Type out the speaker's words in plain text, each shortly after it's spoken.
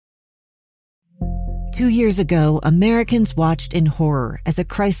2 years ago, Americans watched in horror as a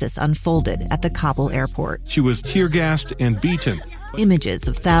crisis unfolded at the Kabul airport. She was tear-gassed and beaten. Images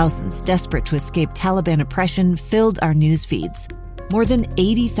of thousands desperate to escape Taliban oppression filled our news feeds. More than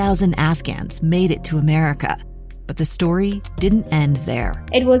 80,000 Afghans made it to America. But the story didn't end there.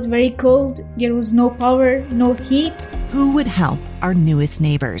 It was very cold. There was no power, no heat. Who would help our newest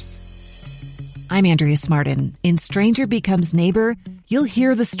neighbors? I'm Andrea Smartin. In Stranger Becomes Neighbor, you'll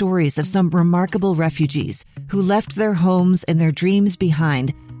hear the stories of some remarkable refugees who left their homes and their dreams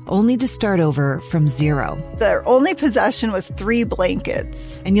behind, only to start over from zero. Their only possession was 3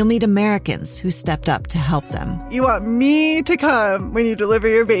 blankets. And you'll meet Americans who stepped up to help them. You want me to come when you deliver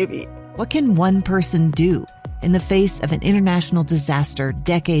your baby. What can one person do in the face of an international disaster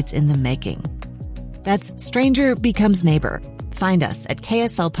decades in the making? That's Stranger Becomes Neighbor. Find us at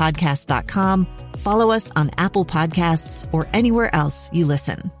kslpodcast.com. Follow us on Apple Podcasts or anywhere else you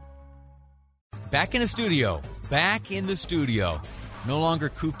listen. Back in the studio. Back in the studio. No longer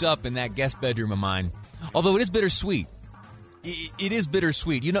cooped up in that guest bedroom of mine. Although it is bittersweet. It is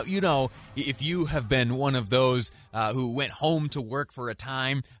bittersweet. You know, if you have been one of those who went home to work for a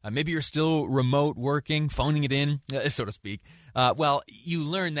time, maybe you're still remote working, phoning it in, so to speak. Well, you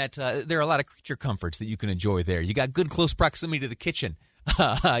learn that there are a lot of creature comforts that you can enjoy there. You got good close proximity to the kitchen.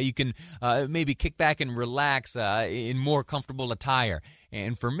 You can maybe kick back and relax in more comfortable attire.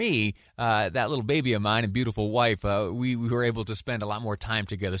 And for me, that little baby of mine and beautiful wife, we were able to spend a lot more time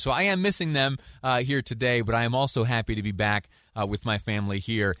together. So I am missing them here today, but I am also happy to be back with my family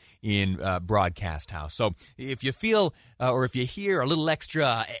here in Broadcast House. So if you feel or if you hear a little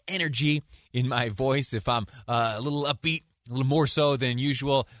extra energy in my voice, if I'm a little upbeat, a little more so than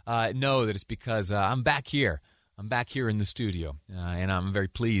usual, know that it's because I'm back here. I'm back here in the studio, and I'm very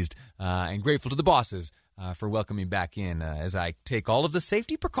pleased and grateful to the bosses for welcoming me back in as I take all of the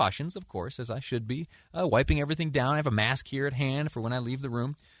safety precautions, of course, as I should be, wiping everything down. I have a mask here at hand for when I leave the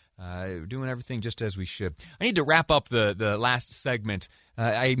room, doing everything just as we should. I need to wrap up the last segment.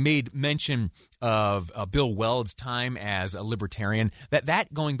 I made mention of Bill Weld's time as a libertarian,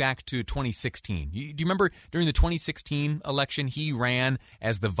 that going back to 2016. Do you remember during the 2016 election, he ran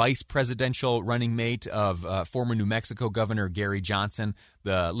as the vice presidential running mate of former New Mexico Governor Gary Johnson,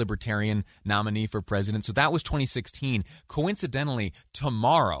 the libertarian nominee for president? So that was 2016. Coincidentally,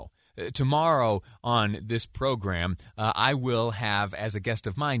 tomorrow on this program, I will have as a guest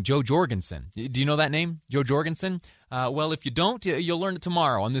of mine Jo Jorgensen. Do you know that name, Jo Jorgensen? Well, if you don't, you'll learn it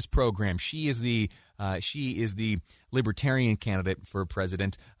tomorrow on this program. She is the libertarian candidate for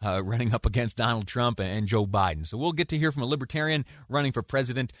president, running up against Donald Trump and Joe Biden. So we'll get to hear from a libertarian running for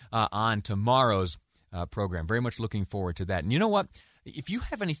president on tomorrow's program. Very much looking forward to that. And you know what? If you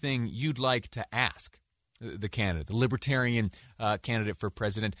have anything you'd like to ask the candidate, the libertarian candidate for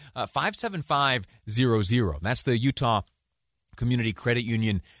president, 57500. That's the Utah Community Credit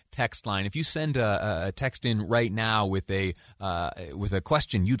Union text line. If you send a text in right now with a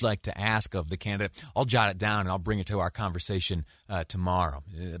question you'd like to ask of the candidate, I'll jot it down and I'll bring it to our conversation tomorrow.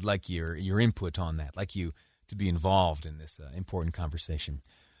 I'd like your input on that. I'd like you to be involved in this important conversation.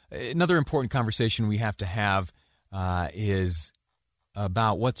 Another important conversation we have to have is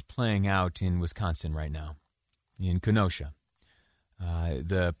about what's playing out in Wisconsin right now, in Kenosha.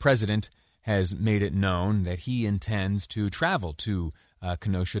 The president has made it known that he intends to travel to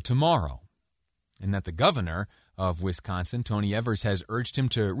Kenosha tomorrow, and that the governor of Wisconsin, Tony Evers, has urged him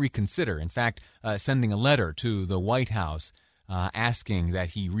to reconsider. In fact, sending a letter to the White House asking that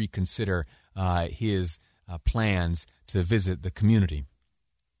he reconsider his plans to visit the community.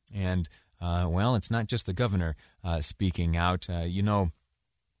 And well, it's not just the governor speaking out. He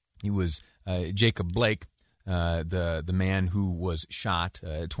was Jacob Blake, the man who was shot,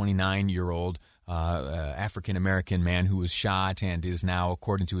 a 29-year-old African-American man who was shot and is now,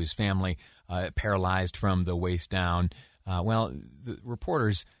 according to his family, paralyzed from the waist down. Well, the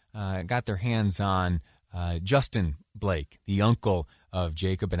reporters got their hands on Justin Blake, the uncle of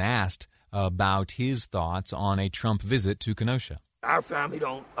Jacob, and asked about his thoughts on a Trump visit to Kenosha. Our family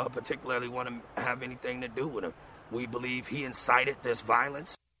don't particularly want to have anything to do with him. We believe he incited this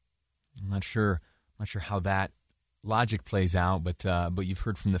violence. I'm not sure how that logic plays out, but you've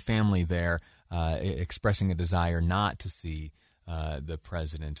heard from the family there expressing a desire not to see the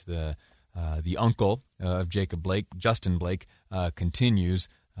president. The uncle of Jacob Blake, Justin Blake, continues.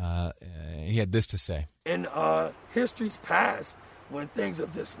 He had this to say. In history's past, when things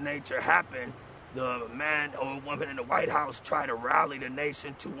of this nature happen, the man or woman in the White House try to rally the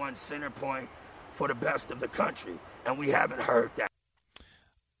nation to one center point for the best of the country, and we haven't heard that.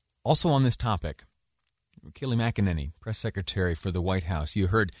 Also on this topic, Kayleigh McEnany, press secretary for the White House. You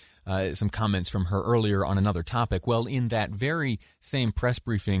heard some comments from her earlier on another topic. Well, in that very same press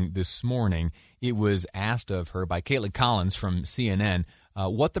briefing this morning, it was asked of her by Caitlin Collins from CNN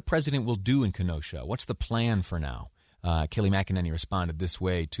what the president will do in Kenosha. What's the plan for now? Kayleigh McEnany responded this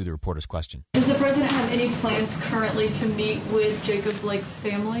way to the reporter's question. Does the president have any plans currently to meet with Jacob Blake's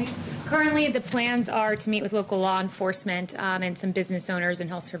family? Currently, the plans are to meet with local law enforcement and some business owners, and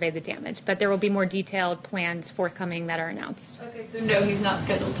he'll survey the damage. But there will be more detailed plans forthcoming that are announced. Okay, so no, he's not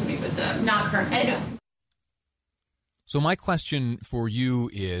scheduled to meet with them? Not currently, no. So my question for you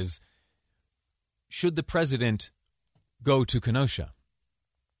is, should the president go to Kenosha?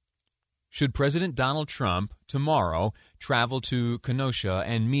 Should President Donald Trump tomorrow travel to Kenosha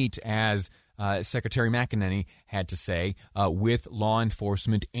and meet, as Secretary McEnany had to say, with law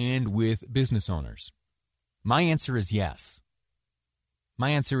enforcement and with business owners? My answer is yes. My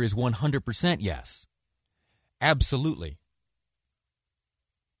answer is 100% yes. Absolutely.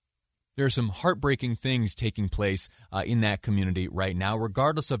 There are some heartbreaking things taking place in that community right now.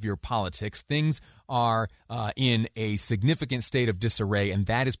 Regardless of your politics, things are in a significant state of disarray, and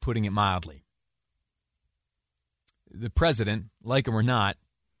that is putting it mildly. The president, like him or not,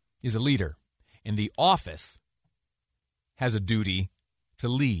 is a leader, and the office has a duty to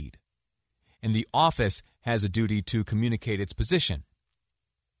lead, and the office has a duty to communicate its position.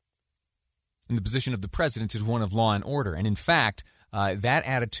 And the position of the president is one of law and order, and in fact, that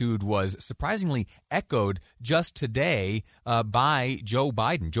attitude was surprisingly echoed just today by Joe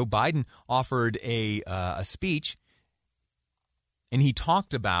Biden. Joe Biden offered a speech, and he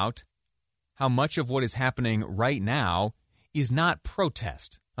talked about how much of what is happening right now is not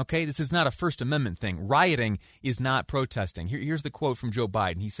protest. Okay, this is not a First Amendment thing. Rioting is not protesting. Here's the quote from Joe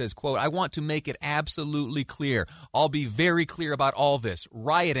Biden. He says, quote, "I want to make it absolutely clear. I'll be very clear about all this.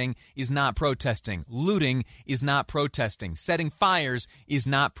 Rioting is not protesting. Looting is not protesting. Setting fires is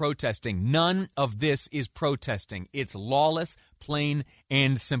not protesting. None of this is protesting. It's lawless, plain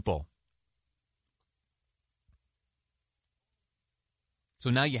and simple."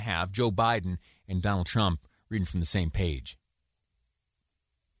 So now you have Joe Biden and Donald Trump reading from the same page.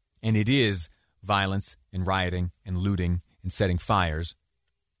 And it is violence and rioting and looting and setting fires,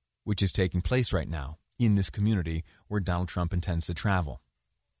 which is taking place right now in this community where Donald Trump intends to travel.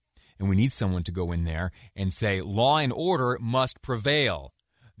 And we need someone to go in there and say, law and order must prevail.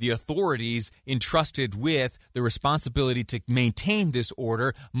 The authorities entrusted with the responsibility to maintain this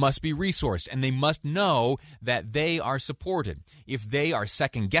order must be resourced, and they must know that they are supported. If they are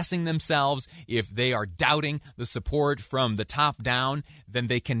second-guessing themselves, if they are doubting the support from the top down, then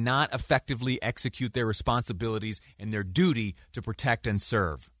they cannot effectively execute their responsibilities and their duty to protect and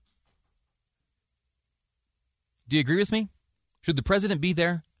serve. Do you agree with me? Should the president be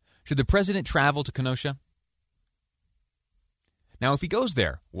there? Should the president travel to Kenosha? Now, if he goes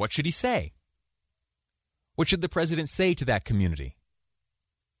there, what should he say? What should the president say to that community?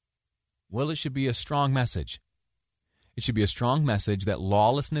 Well, it should be a strong message. It should be a strong message that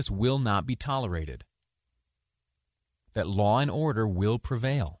lawlessness will not be tolerated, that law and order will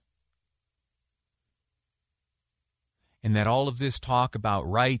prevail, and that all of this talk about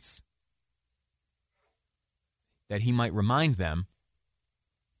rights, that he might remind them,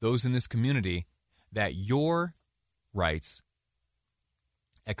 those in this community, that your rights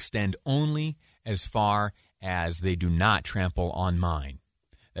extend only as far as they do not trample on mine.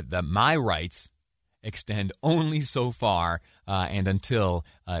 That my rights extend only so far and until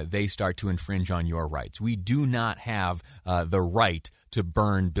they start to infringe on your rights. We do not have the right to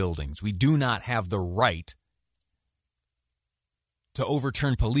burn buildings. We do not have the right to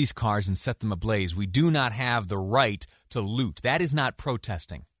overturn police cars and set them ablaze. We do not have the right to loot. That is not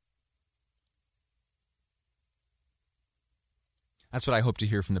protesting. That's what I hope to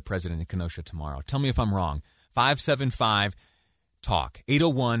hear from the president in Kenosha tomorrow. Tell me if I'm wrong. 575-TALK.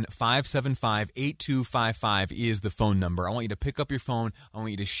 801-575-8255 is the phone number. I want you to pick up your phone. I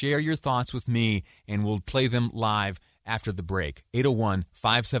want you to share your thoughts with me, and we'll play them live after the break.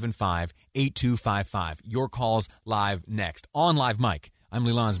 801-575-8255. Your calls live next on Live Mike. I'm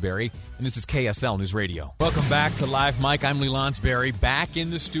Lee Lonsberry, and this is KSL News Radio. Welcome back to Live Mike. I'm Lee Lonsberry, back in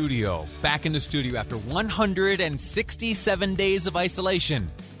the studio. Back in the studio after 167 days of isolation.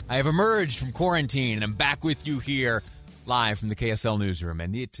 I have emerged from quarantine, and I'm back with you here live from the KSL newsroom,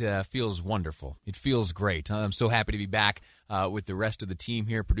 and it feels wonderful. It feels great. I'm so happy to be back with the rest of the team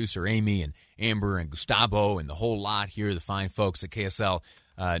here, producer Amy and Amber and Gustavo and the whole lot here, the fine folks at KSL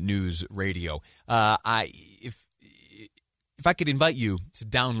News Radio. If I could invite you to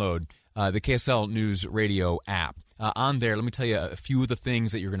download the KSL News Radio app. on there. Let me tell you a few of the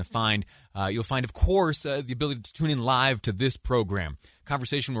things that you're going to find. You'll find, of course, the ability to tune in live to this program.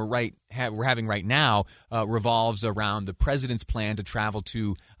 Conversation we're having right now revolves around the president's plan to travel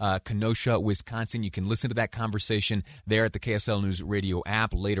to Kenosha, Wisconsin. You can listen to that conversation there at the KSL News Radio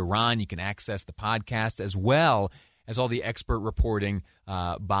app. Later on, you can access the podcast as well as all the expert reporting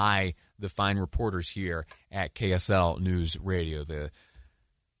by the fine reporters here at KSL News Radio. The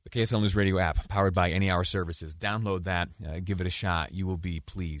KSL News Radio app, powered by Any Hour Services. Download that. Give it a shot. You will be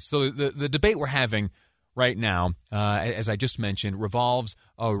pleased. So the debate we're having right now, as I just mentioned, revolves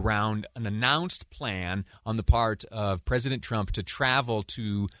around an announced plan on the part of President Trump to travel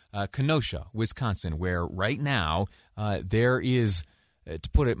to Kenosha, Wisconsin, where right now there is, to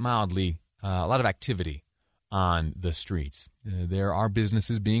put it mildly, a lot of activity on the streets. There are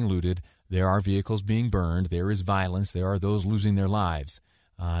businesses being looted. There are vehicles being burned. There is violence. There are those losing their lives.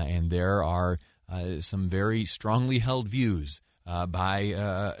 And there are some very strongly held views by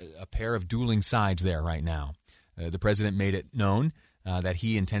a pair of dueling sides there right now. The president made it known that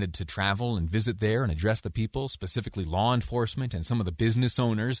he intended to travel and visit there and address the people, specifically law enforcement and some of the business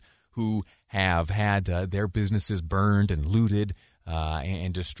owners who have had their businesses burned and looted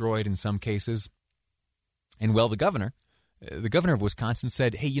and destroyed in some cases. And, well, the governor of Wisconsin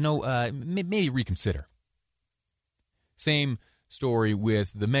said, hey, maybe reconsider. Same story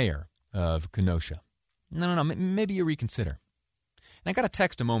with the mayor of Kenosha. No, maybe you reconsider. And I got a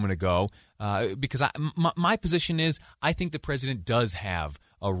text a moment ago because my position is I think the president does have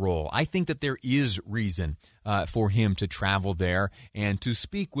a role. I think that there is reason for him to travel there and to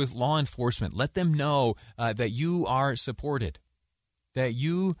speak with law enforcement. Let them know that you are supported. That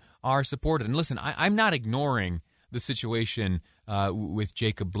you are supported. And listen, I'm not ignoring the situation with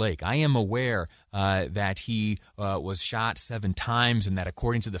Jacob Blake. I am aware that he was shot 7 times and that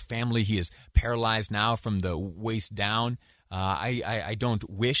according to the family, he is paralyzed now from the waist down. I don't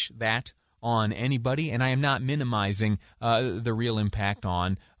wish that on anybody, and I am not minimizing the real impact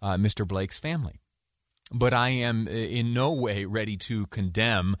on Mr. Blake's family. But I am in no way ready to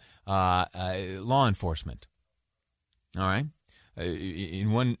condemn law enforcement. All right?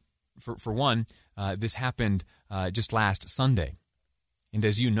 For one, this happened just last Sunday. And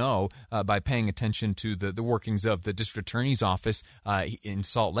as you know, by paying attention to the workings of the district attorney's office in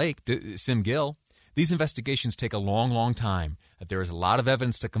Salt Lake, Sim Gill, these investigations take a long, long time. There is a lot of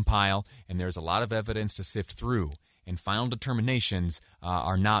evidence to compile, and there's a lot of evidence to sift through. And final determinations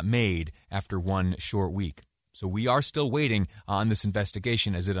are not made after one short week. So we are still waiting on this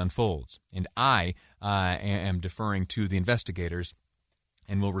investigation as it unfolds. And I am deferring to the investigators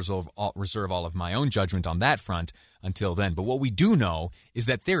and will reserve all of my own judgment on that front until then. But what we do know is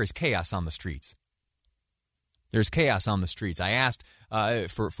that there is chaos on the streets. There's chaos on the streets. I asked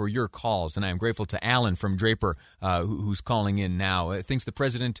for your calls, and I am grateful to Alan from Draper, who's calling in now. Thinks the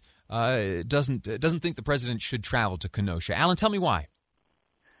president doesn't think the president should travel to Kenosha. Alan, tell me why.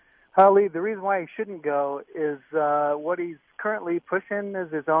 Lee, the reason why he shouldn't go is what he's currently pushing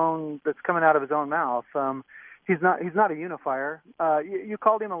is his own. That's coming out of his own mouth. He's not a unifier. You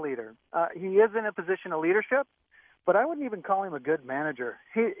called him a leader. He is in a position of leadership, but I wouldn't even call him a good manager.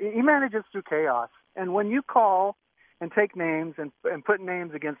 He manages through chaos. And when you call and take names and put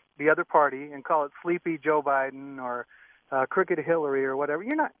names against the other party and call it Sleepy Joe Biden or Crooked Hillary or whatever,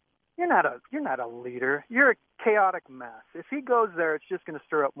 you're not a leader. You're a chaotic mess. If he goes there, it's just going to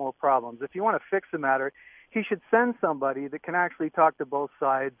stir up more problems. If you want to fix the matter, he should send somebody that can actually talk to both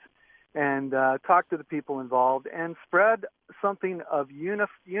sides and talk to the people involved and spread something of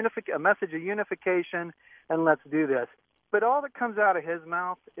a message of unification, and let's do this. But all that comes out of his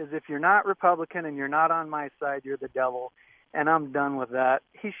mouth is if you're not Republican and you're not on my side, you're the devil, and I'm done with that.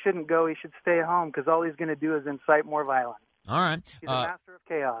 He shouldn't go. He should stay home because all he's going to do is incite more violence. All right. He's a master of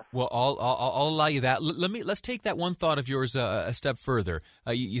chaos. Well, I'll allow you that. Let's take that one thought of yours a step further.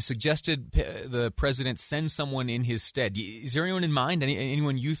 You suggested the president send someone in his stead. Is there anyone in mind?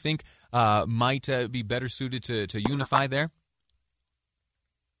 Anyone you think might be better suited to unify there?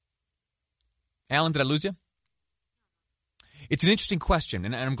 Alan, did I lose you? It's an interesting question,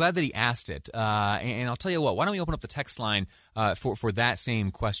 and I'm glad that he asked it. And I'll tell you what, why don't we open up the text line for that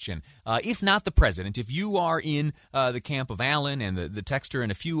same question? If not the president, if you are in the camp of Alan and the texter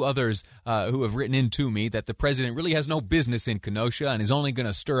and a few others who have written in to me that the president really has no business in Kenosha and is only going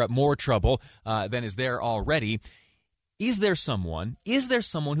to stir up more trouble than is there already, is there someone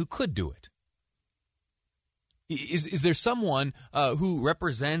who could do it? Is there someone who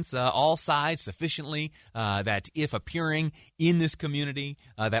represents all sides sufficiently that if appearing in this community,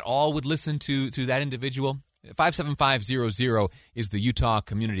 that all would listen to that individual? 57500 is the Utah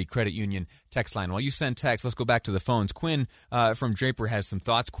Community Credit Union text line. While you send text, let's go back to the phones. Quinn from Draper has some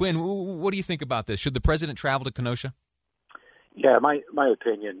thoughts. Quinn, what do you think about this? Should the president travel to Kenosha? Yeah, my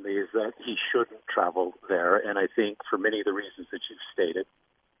opinion is that he shouldn't travel there, and I think for many of the reasons that you've stated.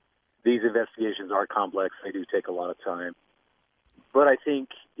 These investigations are complex. They do take a lot of time. But I think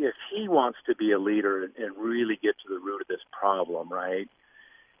if he wants to be a leader and really get to the root of this problem, right,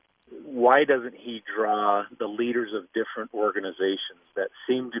 why doesn't he draw the leaders of different organizations that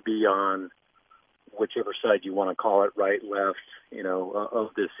seem to be on whichever side you want to call it, right, left,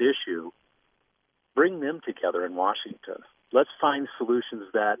 of this issue, bring them together in Washington. Let's find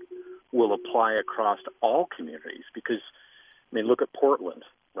solutions that will apply across all communities because, look at Portland,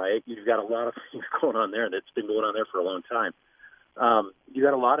 right? You've got a lot of things going on there that's been going on there for a long time. You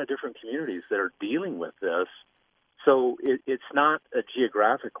got a lot of different communities that are dealing with this. So it's not a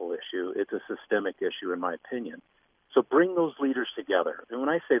geographical issue. It's a systemic issue, in my opinion. So bring those leaders together. And when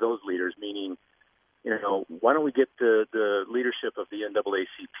I say those leaders, meaning, why don't we get the leadership of the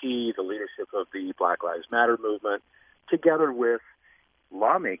NAACP, the leadership of the Black Lives Matter movement, together with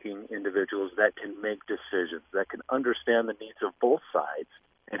lawmaking individuals that can make decisions, that can understand the needs of both sides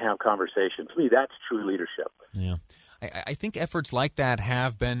and have conversations. To me, that's true leadership. Yeah. I think efforts like that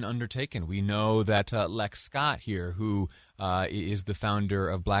have been undertaken. We know that Lex Scott here, who is the founder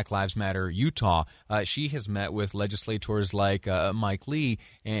of Black Lives Matter Utah, she has met with legislators like Mike Lee,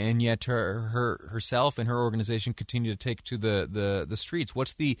 and yet herself and her organization continue to take to the streets.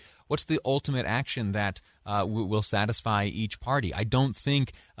 What's the ultimate action that will satisfy each party? I don't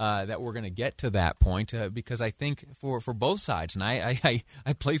think that we're going to get to that point because I think for both sides, and I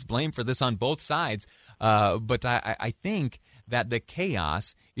place blame for this on both sides, but I think that the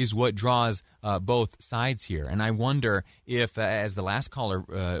chaos is what draws both sides here. And I wonder if, as the last caller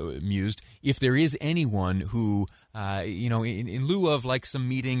mused, if there is anyone who, in lieu of like some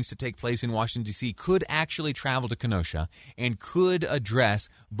meetings to take place in Washington, D.C., could actually travel to Kenosha and could address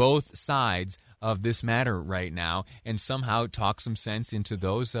both sides of this matter right now and somehow talk some sense into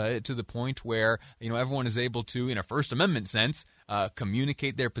those to the point where, everyone is able to, in a First Amendment sense,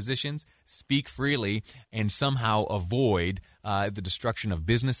 communicate their positions, speak freely, and somehow avoid the destruction of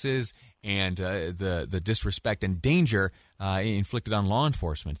businesses and the disrespect and danger inflicted on law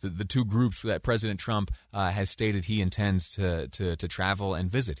enforcement. The two groups that President Trump has stated he intends to travel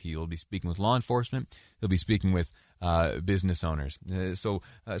and visit. He will be speaking with law enforcement. He'll be speaking with business owners. So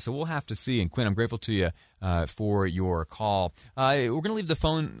we'll have to see. And Quinn, I'm grateful to you for your call. We're going to leave the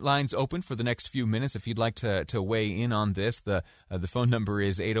phone lines open for the next few minutes if you'd like to weigh in on this. The phone number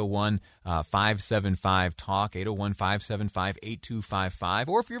is 801-575-TALK, 801-575-8255.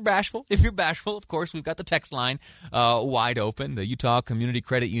 Or if you're bashful, of course, we've got the text line wide open. The Utah Community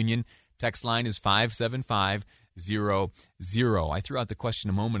Credit Union text line is 575-00. I threw out the question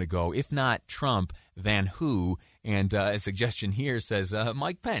a moment ago. If not Trump, then who? And a suggestion here says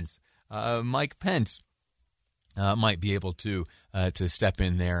Mike Pence. Mike Pence might be able to step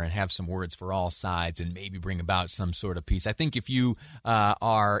in there and have some words for all sides and maybe bring about some sort of peace. I think if you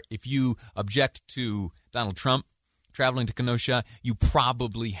object to Donald Trump traveling to Kenosha, you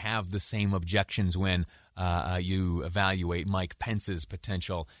probably have the same objections when you evaluate Mike Pence's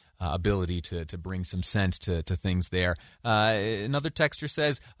potential ability to bring some sense to things there. Another texter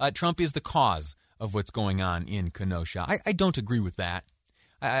says Trump is the cause of what's going on in Kenosha. I don't agree with that.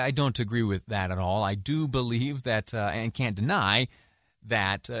 I don't agree with that at all. I do believe that, and can't deny,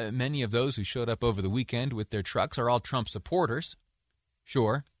 that many of those who showed up over the weekend with their trucks are all Trump supporters.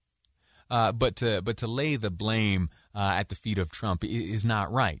 Sure. But to lay the blame at the feet of Trump is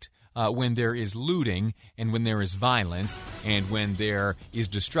not right. When there is looting and when there is violence and when there is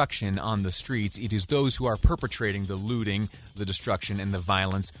destruction on the streets, it is those who are perpetrating the looting, the destruction, and the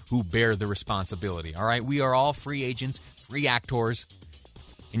violence who bear the responsibility. All right? We are all free agents, free actors,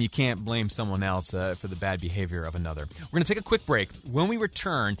 and you can't blame someone else for the bad behavior of another. We're going to take a quick break. When we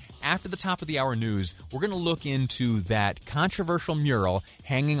return, after the top of the hour news, we're going to look into that controversial mural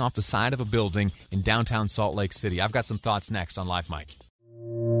hanging off the side of a building in downtown Salt Lake City. I've got some thoughts next on Live Mike.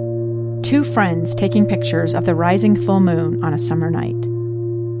 Two friends taking pictures of the rising full moon on a summer night.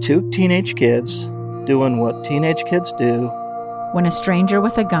 Two teenage kids doing what teenage kids do. When a stranger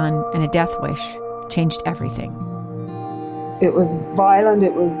with a gun and a death wish changed everything. It was violent,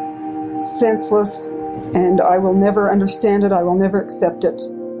 it was senseless, and I will never understand it, I will never accept it.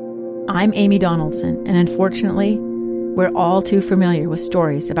 I'm Amy Donaldson, and unfortunately, we're all too familiar with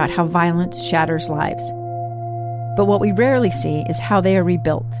stories about how violence shatters lives. But what we rarely see is how they are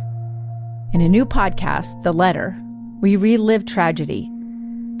rebuilt. In a new podcast, The Letter, we relive tragedy,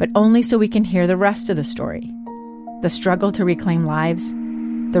 but only so we can hear the rest of the story. The struggle to reclaim lives,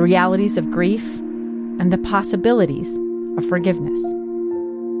 the realities of grief, and the possibilities of forgiveness.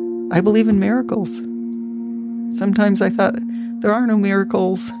 I believe in miracles. Sometimes I thought, there are no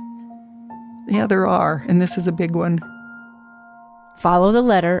miracles. Yeah, there are, and this is a big one. Follow The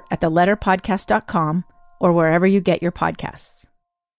Letter at theletterpodcast.com or wherever you get your podcasts.